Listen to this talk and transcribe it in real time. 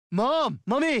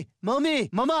Mommy,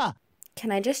 Mama. Can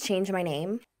I just change my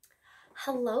name?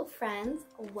 Hello friends,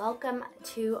 welcome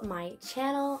to my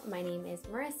channel. My name is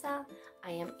Marissa.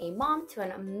 I am a mom to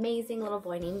an amazing little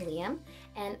boy named Liam,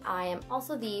 and I am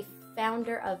also the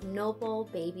founder of Noble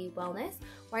Baby Wellness,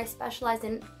 where I specialize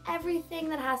in everything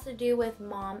that has to do with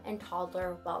mom and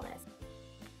toddler wellness.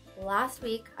 Last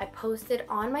week, I posted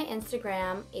on my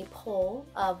Instagram a poll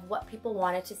of what people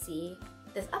wanted to see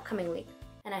this upcoming week,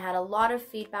 and I had a lot of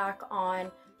feedback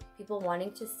on people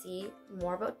wanting to see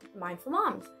more about mindful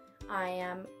moms. I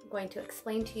am going to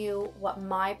explain to you what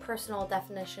my personal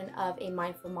definition of a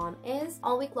mindful mom is.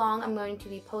 All week long, I'm going to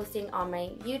be posting on my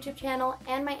YouTube channel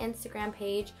and my Instagram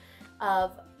page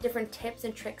of different tips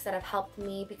and tricks that have helped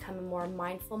me become a more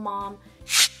mindful mom.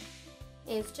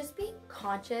 Is just being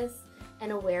conscious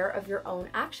and aware of your own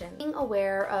actions. Being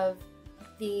aware of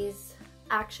these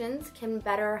actions can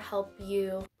better help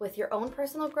you with your own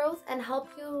personal growth and help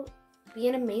you be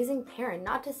an amazing parent.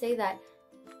 Not to say that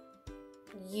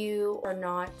you are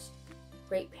not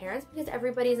great parents, because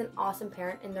everybody is an awesome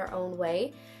parent in their own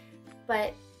way,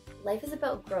 but life is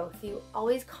about growth. You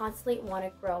always constantly want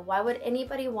to grow. Why would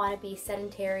anybody want to be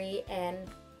sedentary and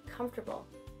comfortable?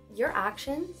 Your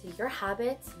actions, your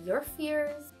habits, your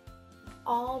fears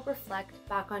all reflect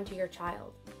back onto your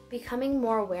child. Becoming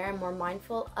more aware and more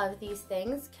mindful of these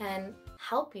things can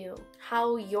help you.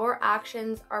 How your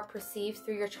actions are perceived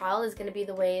through your child is going to be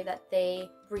the way that they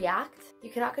react. You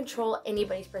cannot control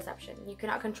anybody's perception. You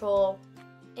cannot control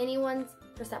anyone's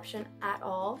perception at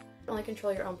all. You can only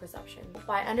control your own perception.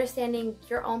 By understanding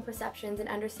your own perceptions and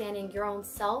understanding your own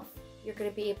self, you're going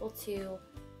to be able to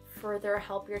further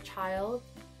help your child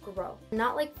grow.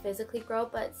 Not like physically grow,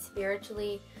 but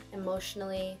spiritually,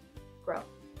 emotionally grow.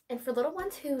 And for little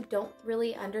ones who don't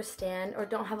really understand or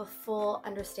don't have a full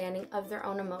understanding of their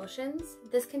own emotions,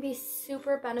 this can be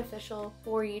super beneficial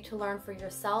for you to learn for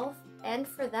yourself and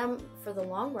for them for the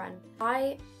long run.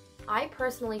 I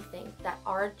personally think that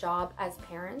our job as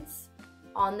parents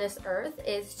on this earth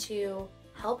is to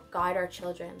help guide our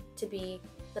children to be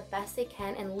the best they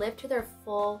can and live to their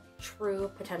full, true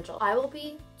potential. I will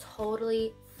be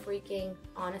totally freaking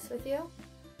honest with you.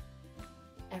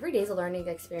 Every day is a learning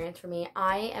experience for me.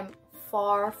 I am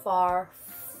far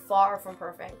from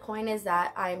perfect. Point is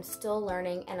that I'm still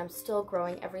learning and I'm still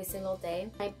growing every single day.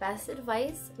 My best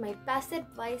advice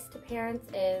to parents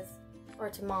is, or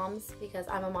to moms, because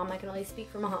I'm a mom, I can only speak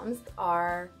for moms,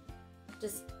 are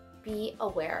just be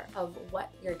aware of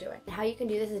what you're doing. And how you can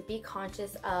do this is be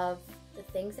conscious of the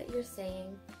things that you're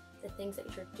saying, the things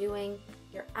that you're doing,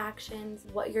 your actions,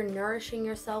 what you're nourishing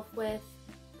yourself with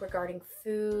regarding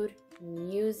food,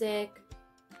 music,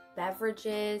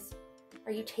 beverages.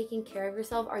 Are you taking care of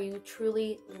yourself? Are you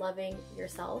truly loving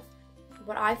yourself?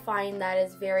 What I find that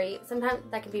is sometimes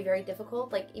that can be very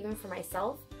difficult, like even for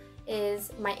myself,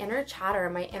 is my inner chatter,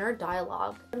 my inner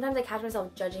dialogue. Sometimes I catch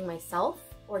myself judging myself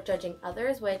or judging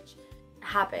others, which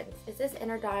happens. Is this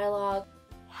inner dialogue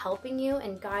helping you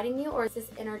and guiding you, or is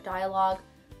this inner dialogue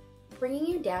bringing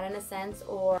you down in a sense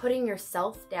or putting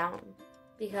yourself down?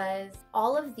 Because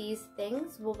all of these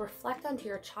things will reflect onto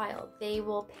your child. They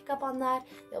will pick up on that.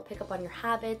 They'll pick up on your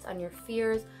habits, on your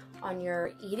fears, on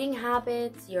your eating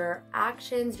habits, your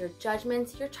actions, your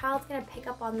judgments. Your child's gonna pick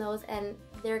up on those, and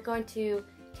they're going to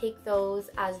take those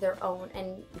as their own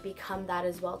and become that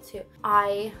as well too.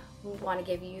 I want to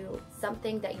give you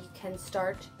something that you can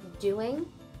start doing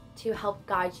to help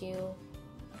guide you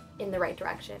in the right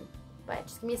direction. But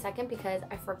just give me a second because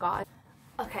I forgot.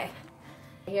 Okay,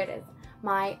 here it is.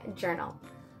 My journal.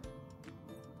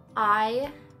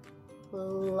 I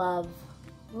love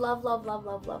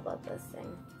this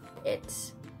thing.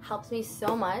 It helps me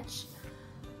so much,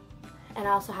 and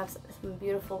I also have some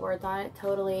beautiful words on it.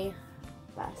 Totally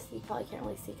best. You probably can't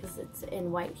really see because it's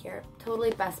in white here.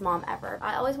 Totally best mom ever.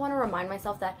 I always want to remind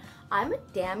myself that I'm a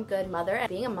damn good mother, and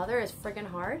being a mother is friggin'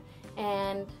 hard,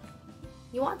 and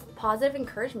you want some positive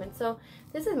encouragement. So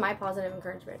this is my positive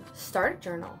encouragement. Start a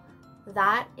journal.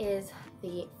 That is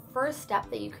the first step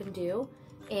that you can do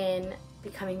in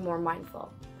becoming more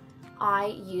mindful. I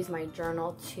use my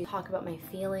journal to talk about my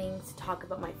feelings, talk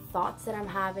about my thoughts that I'm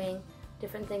having,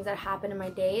 different things that happen in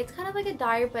my day. It's kind of like a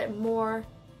diary, but more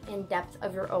in depth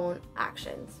of your own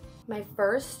actions. My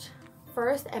first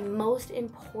and most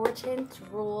important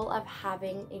rule of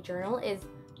having a journal is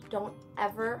don't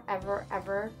ever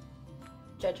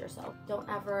judge yourself. Don't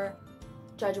ever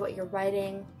judge what you're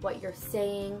writing, what you're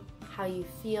saying, how you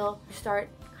feel. You start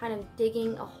kind of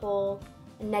digging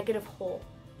a negative hole.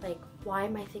 Like, why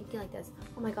am I thinking like this?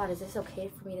 Oh my God, is this okay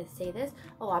for me to say this?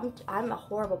 Oh, I'm a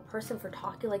horrible person for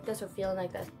talking like this or feeling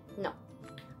like this. No.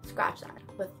 scratch that.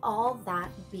 With all that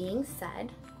being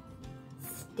said,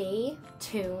 stay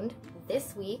tuned.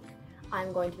 This week,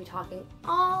 I'm going to be talking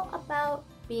all about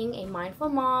being a mindful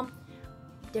mom,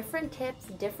 different tips,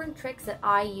 different tricks that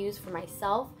I use for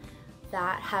myself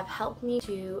that have helped me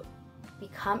to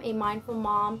become a mindful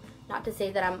mom. Not to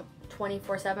say that I'm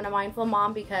 24/7 a mindful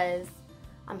mom, because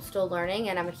I'm still learning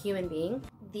and I'm a human being.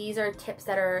 These are tips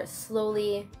that are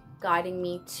slowly guiding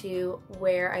me to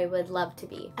where I would love to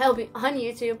be. I'll be on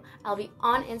YouTube, I'll be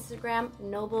on Instagram,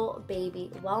 Noble Baby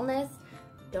Wellness.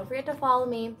 Don't forget to follow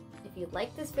me. If you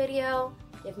like this video,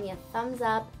 give me a thumbs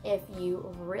up. If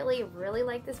you really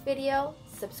like this video,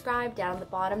 subscribe down at the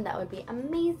bottom. That would be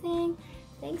amazing.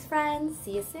 Thanks, friends.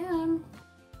 See you soon.